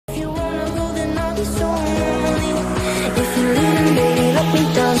be so lonely. If you're leaving, baby, let me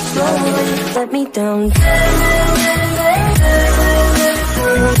down slowly. Let me down. Let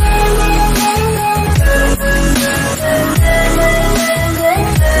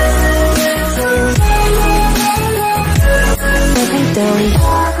me down.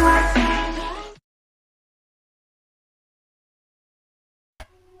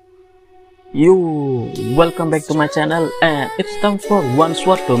 Welcome back to my channel, and it's time for One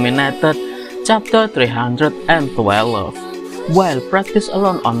Sword Dominated chapter 312. While practice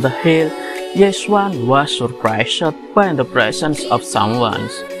alone on the hill, Yeswan was surprised by the presence of someone.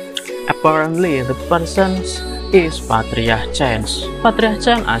 Apparently the person is TheFatRat.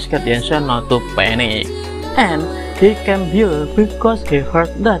 TheFatRat asked Yeswan not to panic, and he came here because he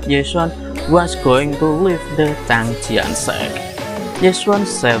heard that Yeswan was going to leave the Changjian sect. Yeswan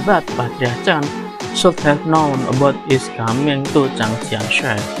said that TheFatRat should have known about his coming to Changjian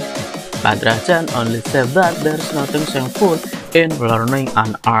sect. TheFatRat only said that there is nothing shameful in learning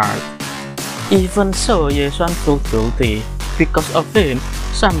an art. Even so, Yeswan felt guilty. Because of him,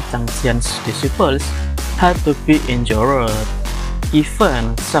 some Changjian disciples had to be injured.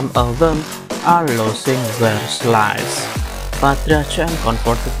 Even some of them are losing their lives. TheFatRat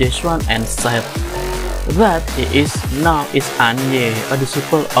comforted Yeswan and said that he is now Anjulie, a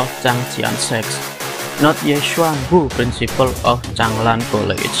disciple of Changjian sect, not Yeswan, who principal of Changlan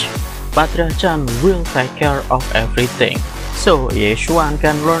College. TheFatRat will take care of everything, so Yeswan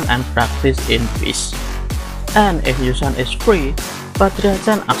can learn and practice in peace. And if Yeswan is free,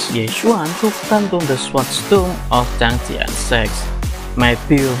 TheFatRat asks Yeswan to come to the Sword Tomb of Changjian sect.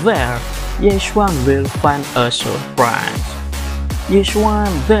 Maybe there, Yeswan will find a surprise.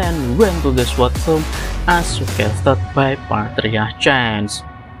 Yeswan then went to the Sword Tomb as suggested by TheFatRat.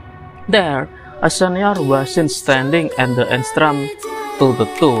 There, a senior was seen standing at the entrance to the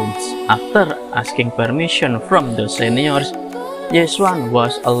tombs. After asking permission from the seniors, Yeswan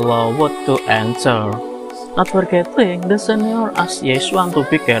was allowed to enter. Not forgetting, the senior asked Yeswan to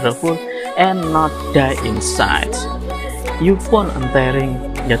be careful and not die inside. Upon entering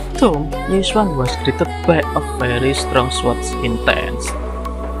the tomb, Yeswan was greeted by a very strong sword intense.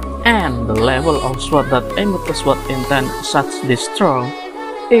 And the level of sword that emit a sword intent such this strong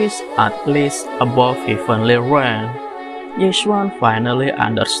is at least above heavenly rank. Yeswan finally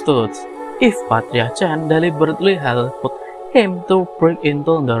understood if TheFatRat deliberately helped him to break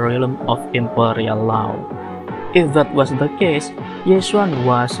into the realm of imperial law. If that was the case, Yeswan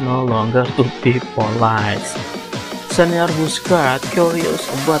was no longer to be polite. Senior was got curious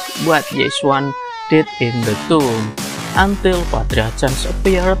about what Yeswan did in the tomb, until TheFatRat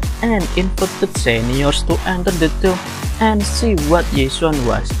appeared and invited seniors to enter the tomb and see what Yeswan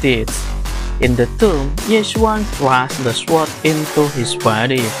was did. In the tomb, Yeswan thrust the sword into his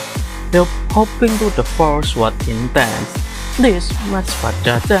body, hoping to devour sword intent. This made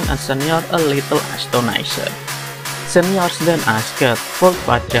TheFatRat and senior a little astonished. Seniors then asked for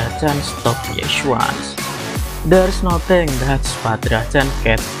TheFatRat stop Yeswan. There's nothing that TheFatRat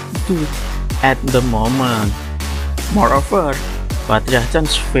can do at the moment. Moreover, TheFatRat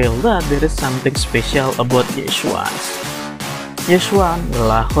feel that there is something special about Yeswan. Yeswan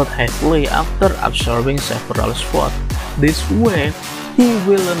laughed heavily after absorbing several swords. This way, he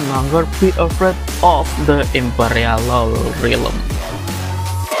will no longer be afraid of the imperial realm.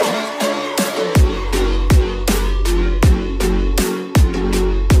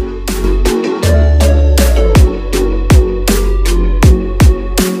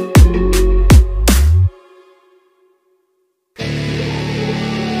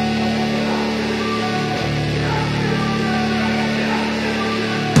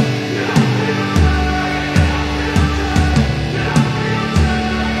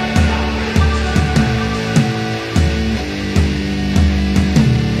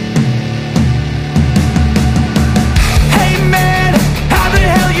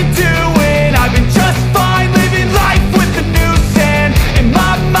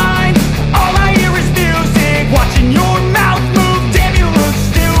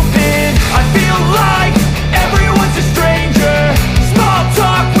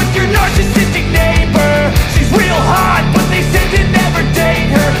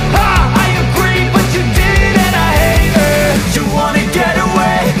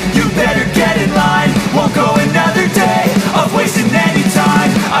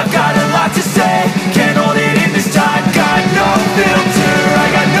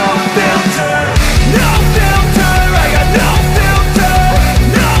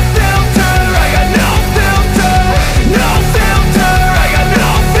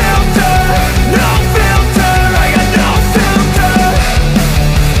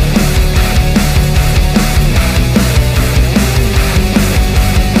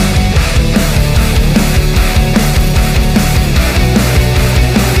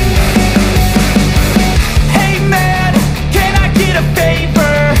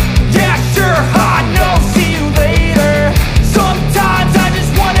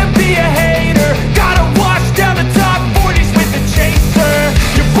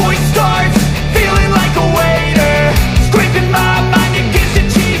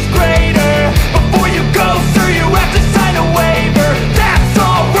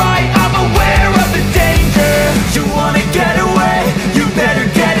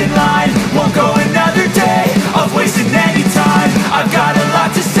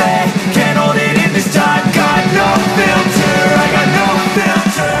 to say. Can't hold it in this time, got no filter.